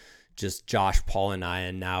beyond just Josh, Paul, and I,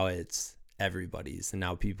 and now it's everybody's. And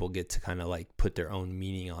now people get to kind of like put their own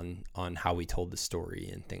meaning on how we told the story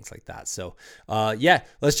and things like that. So yeah,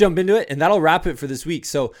 let's jump into it. And that'll wrap it for this week.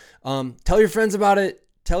 So tell your friends about it.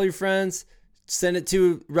 Tell your friends, send it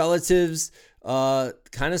to relatives, kind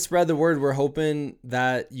of spread the word. We're hoping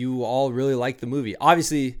that you all really like the movie.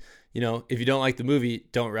 Obviously, if you don't like the movie,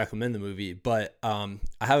 don't recommend the movie. But I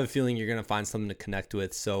have a feeling you're going to find something to connect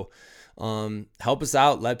with. So help us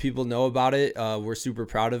out. Let people know about it. We're super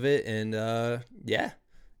proud of it. And yeah.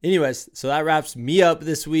 Anyways, so that wraps me up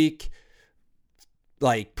this week.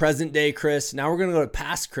 Like present day Chris. Now we're going to go to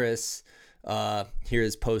past Chris. Here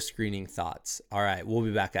is post-screening thoughts. All right. We'll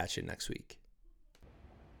be back at you next week.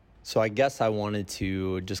 So I guess I wanted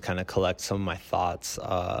to just kind of collect some of my thoughts.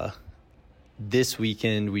 This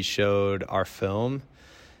weekend, we showed our film,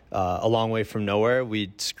 A Long Way From Nowhere.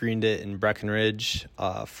 We screened it in Breckenridge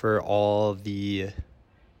for all the,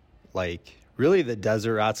 really the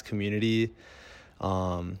Desert Rats community,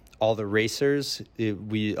 all the racers. A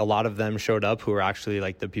lot of them showed up who were actually,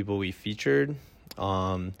 the people we featured.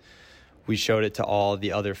 We showed it to all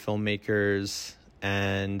the other filmmakers,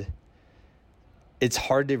 and it's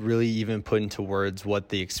hard to really even put into words what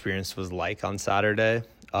the experience was like on Saturday.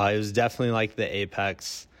 It was definitely the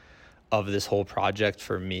apex of this whole project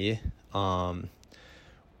for me.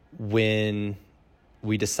 When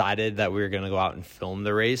we decided that we were going to go out and film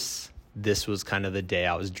the race, this was kind of the day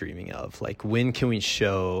I was dreaming of. When can we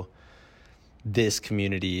show this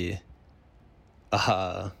community,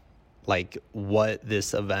 what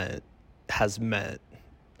this event has meant,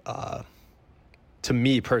 to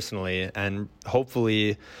me personally, and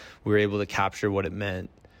hopefully we were able to capture what it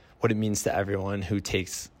means to everyone who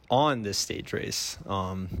takes on this stage race.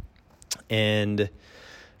 And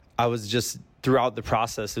I was just, throughout the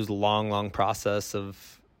process, it was a long process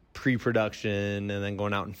of pre-production and then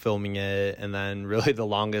going out and filming it. And then really the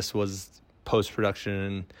longest was post-production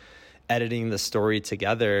and editing the story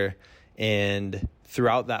together. And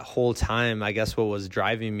throughout that whole time, I guess what was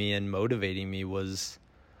driving me and motivating me was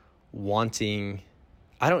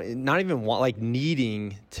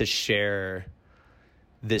needing to share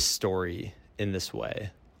this story in this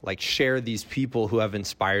way, share these people who have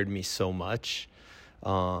inspired me so much.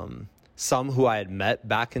 Some who I had met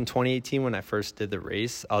back in 2018 when I first did the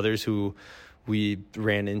race, others who we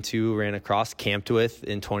ran across, camped with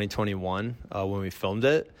in 2021 when we filmed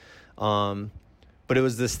it. But it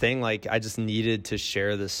was this thing, I just needed to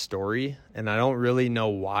share this story, and I don't really know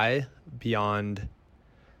why, beyond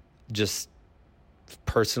just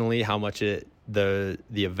personally how much the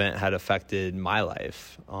event had affected my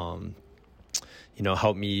life.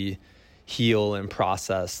 Helped me heal and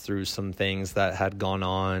process through some things that had gone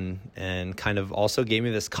on, and kind of also gave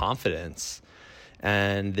me this confidence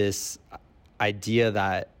and this idea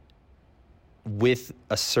that with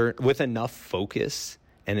enough focus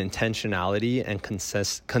and intentionality and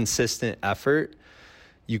consistent effort,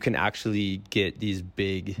 you can actually get these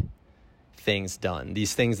big things done,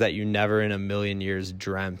 these things that you never in a million years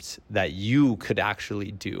dreamt that you could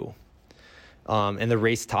actually do. And the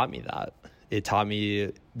race taught me that. it taught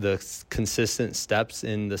me the consistent steps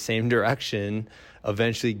in the same direction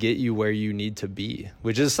eventually get you where you need to be,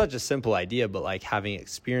 which is such a simple idea, but like having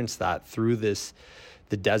experienced that through the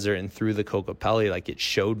desert and through the Kokopelli, like it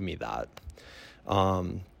showed me that.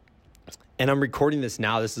 And I'm recording this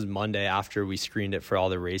now. This is Monday after we screened it for all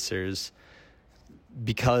the racers,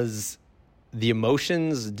 because the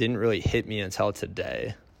emotions didn't really hit me until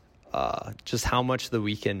today. Just how much the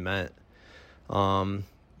weekend meant.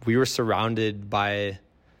 We were surrounded by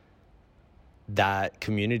that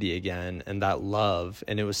community again and that love,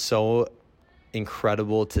 and it was so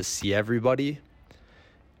incredible to see everybody.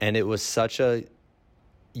 And it was such a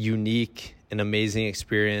unique and amazing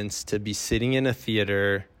experience to be sitting in a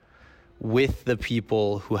theater with the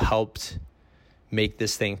people who helped make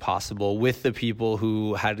this thing possible, with the people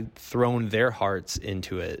who had thrown their hearts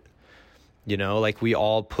into it. You know, like we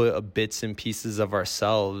all put bits and pieces of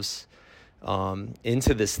ourselves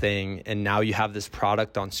into this thing, and now you have this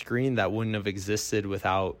product on screen that wouldn't have existed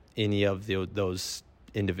without any of those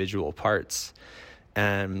individual parts.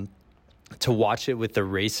 And to watch it with the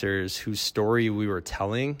racers whose story we were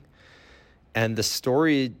telling, and the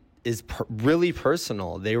story is really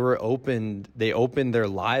personal. They opened their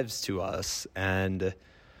lives to us, and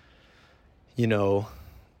you know,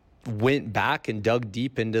 went back and dug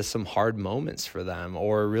deep into some hard moments for them,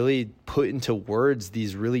 or really put into words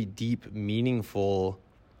these really deep, meaningful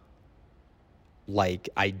like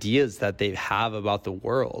ideas that they have about the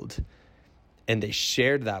world, and they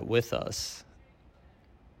shared that with us.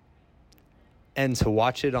 And to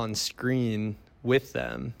watch it on screen with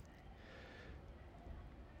them,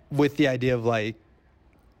 with the idea of like,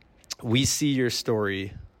 we see your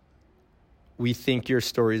story, we think your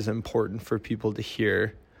story is important for people to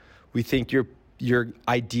hear, we think your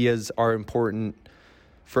ideas are important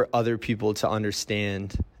for other people to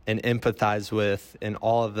understand and empathize with, and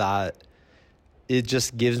all of that, it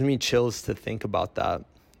just gives me chills to think about that.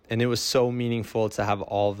 And it was so meaningful to have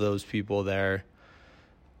all of those people there.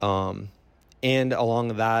 And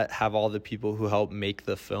along that, have all the people who helped make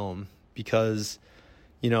the film, because,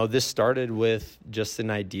 you know, this started with just an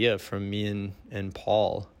idea from me and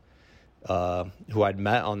Paul, who I'd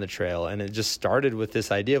met on the trail. And it just started with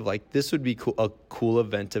this idea of like, this would be a cool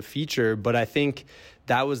event to feature. But I think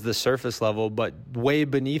that was the surface level. But way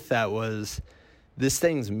beneath that was, this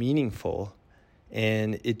thing's meaningful,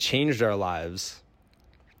 and it changed our lives.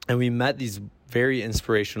 And we met these very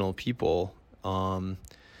inspirational people.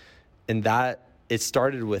 And that, it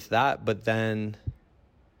started with that, but then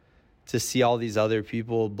to see all these other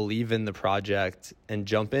people believe in the project and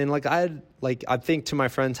jump in. I think to my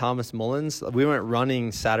friend Thomas Mullins, we went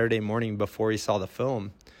running Saturday morning before he saw the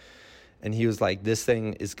film, and he was like, this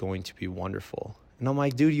thing is going to be wonderful. And I'm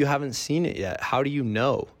like, dude, you haven't seen it yet. How do you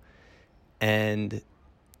know? And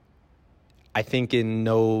I think in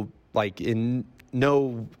no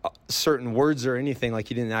certain words or anything, like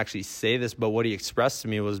he didn't actually say this, but what he expressed to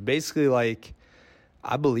me was basically like,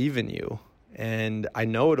 I believe in you, and I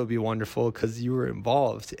know it'll be wonderful because you were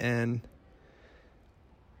involved. And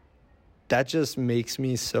that just makes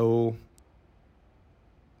me feel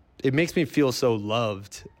so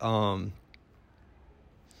loved,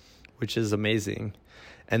 which is amazing.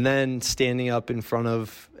 And then standing up in front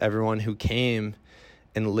of everyone who came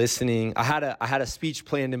and listening, I had a speech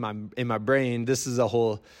planned in my brain. This is a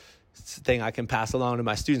whole thing I can pass along to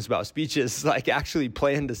my students about speeches, like actually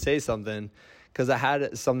plan to say something, because I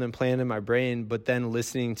had something planned in my brain. But then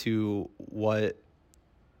listening to what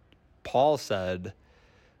Paul said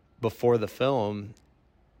before the film,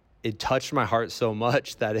 it touched my heart so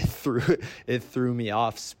much that it threw me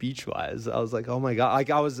off speech wise. I was like, oh my God,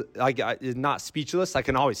 I was not speechless. I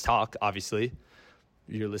can always talk, obviously.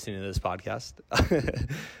 You're listening to this podcast.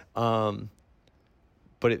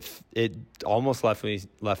 But it almost left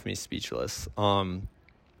me speechless.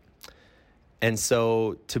 And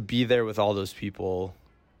so to be there with all those people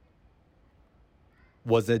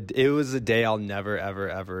was a day I'll never, ever,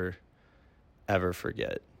 ever, ever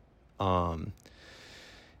forget. And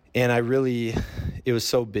it was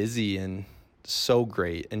so busy and so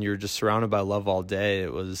great, and you're just surrounded by love all day.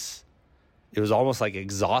 It was almost like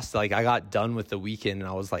exhausted. Like I got done with the weekend and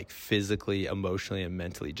I was like physically, emotionally, and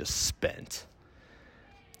mentally just spent.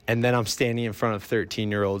 And then I'm standing in front of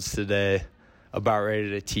 13-year-olds today, about ready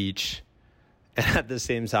to teach. And at the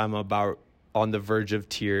same time, about on the verge of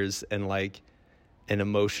tears and like an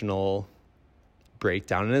emotional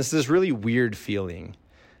breakdown. And it's this really weird feeling.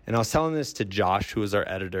 And I was telling this to Josh, who was our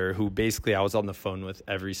editor, who basically I was on the phone with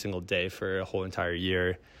every single day for a whole entire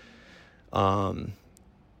year. I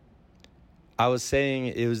was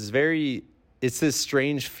saying it's this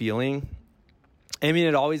strange feeling. I mean,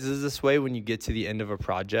 it always is this way when you get to the end of a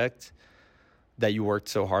project that you worked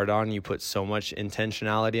so hard on, you put so much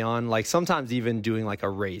intentionality on. Like sometimes even doing like a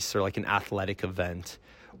race or like an athletic event,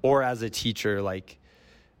 or as a teacher, like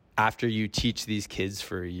after you teach these kids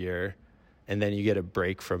for a year and then you get a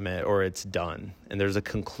break from it, or it's done and there's a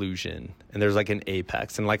conclusion and there's like an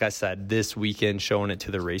apex. And like I said, this weekend showing it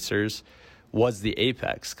to the racers was the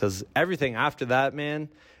apex, because everything after that, man,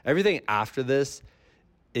 everything after this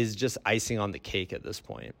is just icing on the cake at this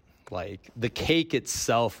point. Like the cake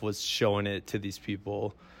itself was showing it to these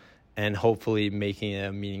people and hopefully making it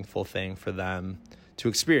a meaningful thing for them to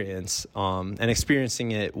experience, and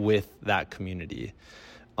experiencing it with that community.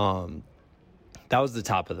 That was the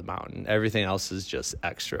top of the mountain. Everything else is just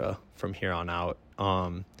extra from here on out.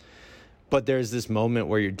 But there's this moment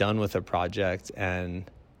where you're done with a project and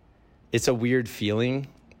it's a weird feeling,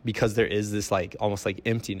 because there is this like almost like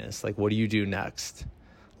emptiness. Like, what do you do next?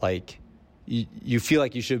 Like you feel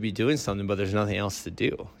like you should be doing something, but there's nothing else to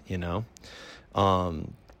do, you know?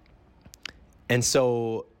 And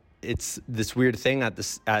so it's this weird thing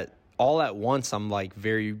at all at once. I'm like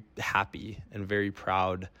very happy and very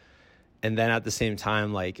proud. And then at the same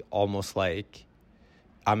time, like almost like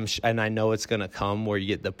and I know it's going to come where you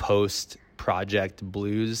get the post project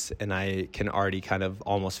blues, and I can already kind of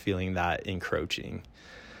almost feeling that encroaching.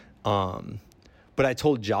 But I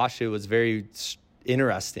told Josh it was very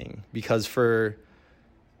interesting, because for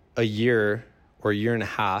a year or a year and a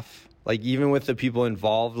half, like even with the people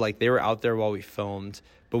involved, like they were out there while we filmed,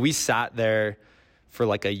 but we sat there for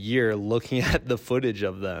like a year looking at the footage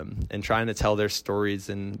of them and trying to tell their stories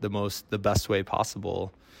in the best way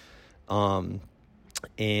possible.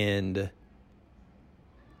 And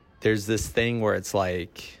there's this thing where it's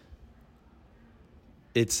like,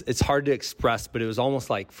 it's hard to express, but it was almost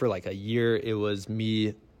like for like a year, it was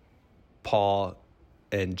me, Paul,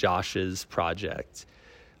 and Josh's project.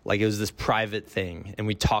 Like it was this private thing, and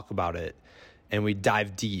we talk about it and we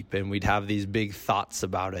dive deep and we'd have these big thoughts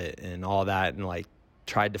about it and all that, and like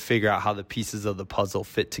tried to figure out how the pieces of the puzzle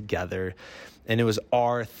fit together. And it was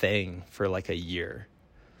our thing for like a year.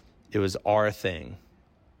 It was our thing.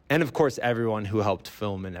 And of course, everyone who helped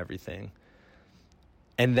film and everything.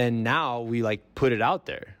 And then now we like put it out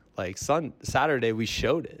there. Like Saturday, we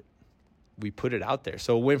showed it. We put it out there.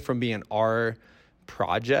 So it went from being our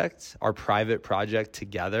project, our private project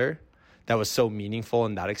together, that was so meaningful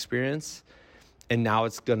in that experience. And now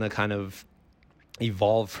it's going to kind of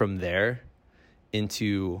evolve from there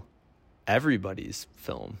into everybody's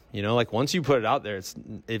film. You know, like once you put it out there,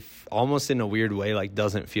 it almost in a weird way, like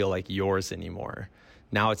doesn't feel like yours anymore.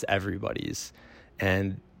 Now it's everybody's,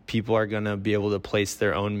 and people are going to be able to place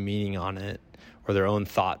their own meaning on it, or their own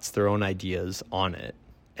thoughts, their own ideas on it.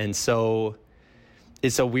 And so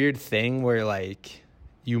it's a weird thing where like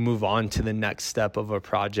you move on to the next step of a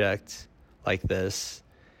project like this,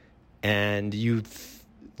 and you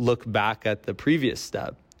look back at the previous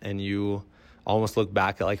step, and you almost look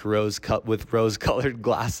back at like rose-colored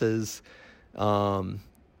glasses, and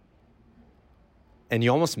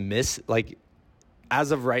you almost miss, like,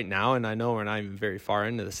 as of right now, and I know we're not even very far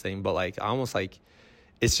into this thing, but like I almost like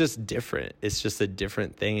it's just different. It's just a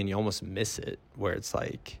different thing, and you almost miss it, where it's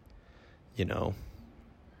like, you know,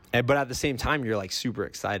 but at the same time you're like super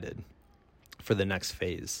excited for the next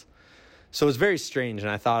phase. So it's very strange, and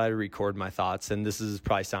I thought I'd record my thoughts, and this is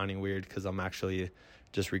probably sounding weird because I'm actually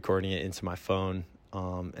just recording it into my phone,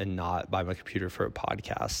 and not by my computer for a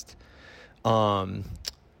podcast. And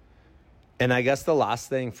I guess the last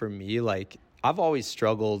thing for me, like I've always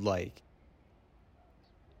struggled,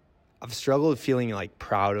 feeling like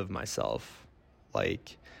proud of myself.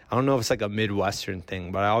 Like, I don't know if it's like a Midwestern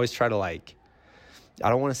thing, but I always try to like, I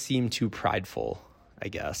don't want to seem too prideful, I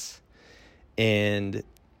guess. And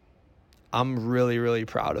I'm really, really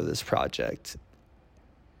proud of this project.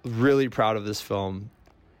 Really proud of this film.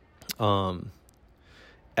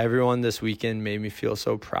 Everyone this weekend made me feel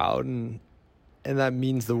so proud, and that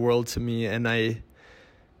means the world to me. And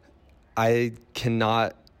I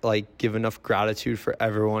cannot like give enough gratitude for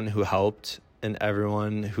everyone who helped and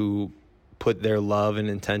everyone who put their love and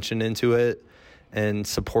intention into it and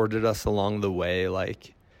supported us along the way.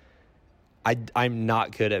 Like I'm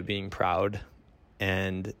not good at being proud,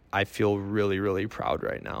 and I feel really, really proud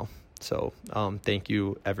right now. So thank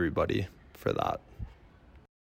you everybody for that.